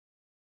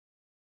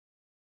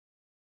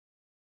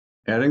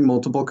Adding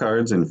multiple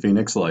cards in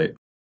Phoenix Lite.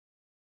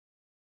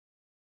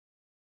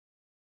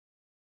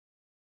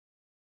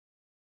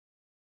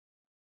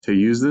 To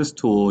use this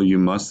tool, you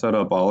must set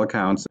up all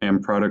accounts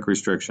and product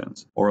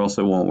restrictions, or else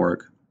it won't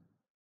work.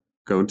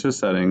 Go to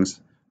Settings,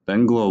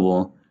 then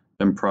Global,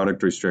 then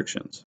Product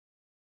Restrictions.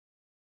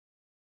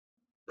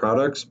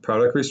 Products,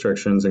 product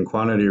restrictions, and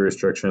quantity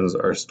restrictions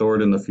are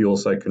stored in the fuel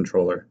site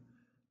controller.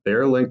 They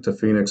are linked to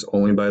Phoenix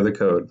only by the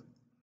code.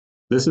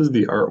 This is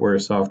the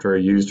artware software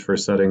used for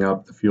setting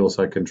up the fuel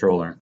site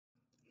controller.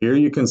 Here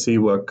you can see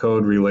what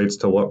code relates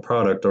to what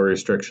product or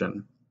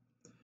restriction.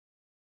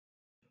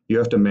 You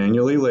have to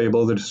manually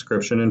label the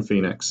description in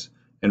Phoenix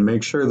and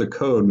make sure the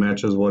code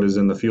matches what is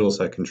in the fuel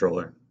site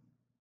controller.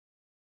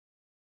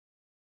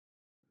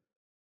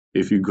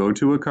 If you go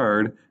to a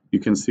card, you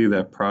can see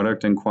that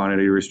product and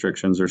quantity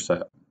restrictions are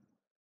set.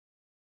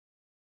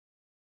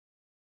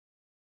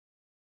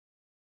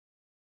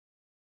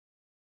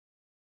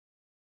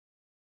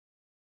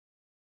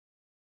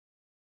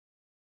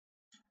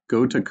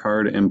 Go to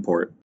Card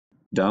Import.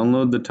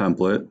 Download the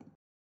template.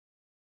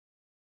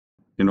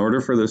 In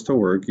order for this to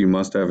work, you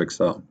must have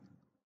Excel.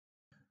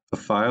 The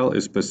file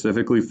is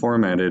specifically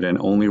formatted and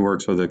only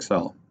works with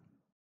Excel.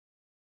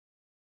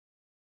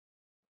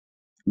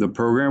 The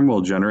program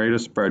will generate a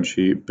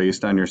spreadsheet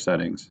based on your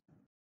settings.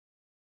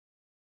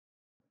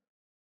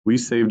 We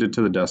saved it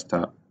to the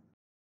desktop.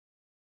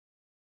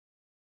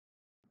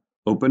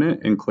 Open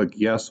it and click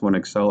Yes when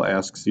Excel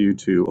asks you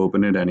to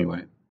open it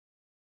anyway.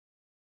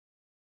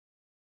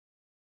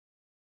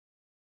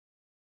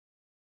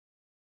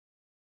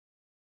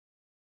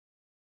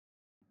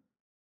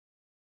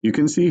 You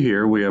can see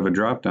here we have a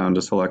drop-down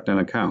to select an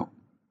account,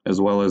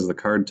 as well as the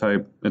card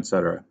type,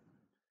 etc.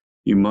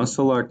 You must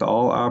select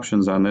all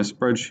options on this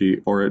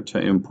spreadsheet for it to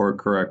import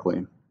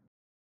correctly.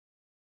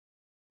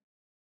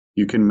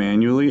 You can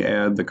manually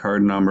add the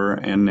card number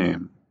and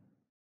name.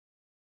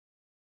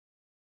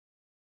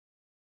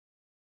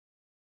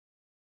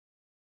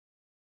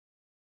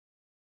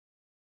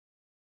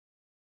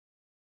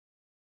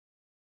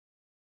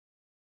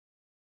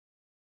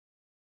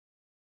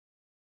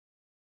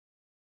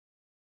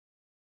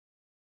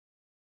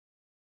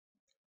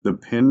 The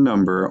PIN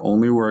number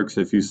only works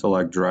if you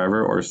select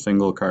driver or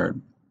single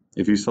card.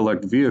 If you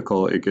select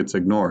vehicle, it gets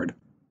ignored.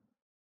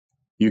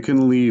 You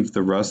can leave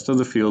the rest of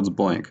the fields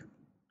blank.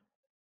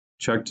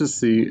 Check to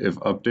see if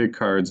Update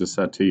Cards is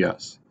set to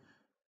yes.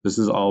 This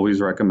is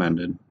always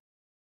recommended.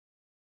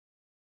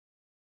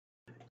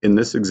 In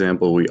this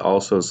example, we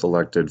also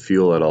selected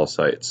Fuel at all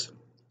sites.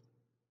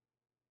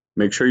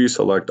 Make sure you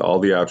select all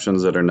the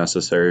options that are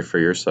necessary for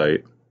your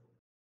site,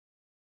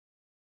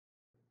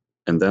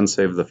 and then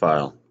save the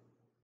file.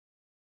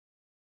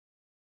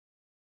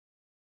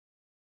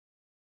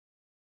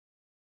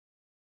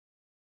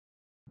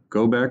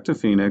 Go back to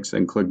Phoenix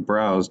and click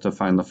Browse to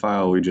find the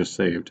file we just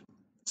saved.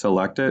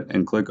 Select it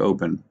and click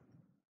Open.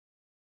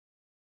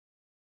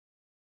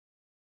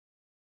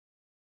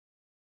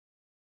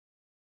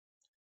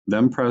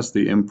 Then press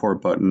the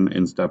Import button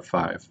in Step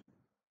 5.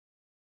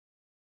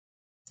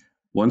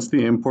 Once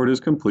the import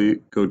is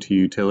complete, go to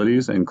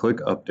Utilities and click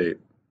Update.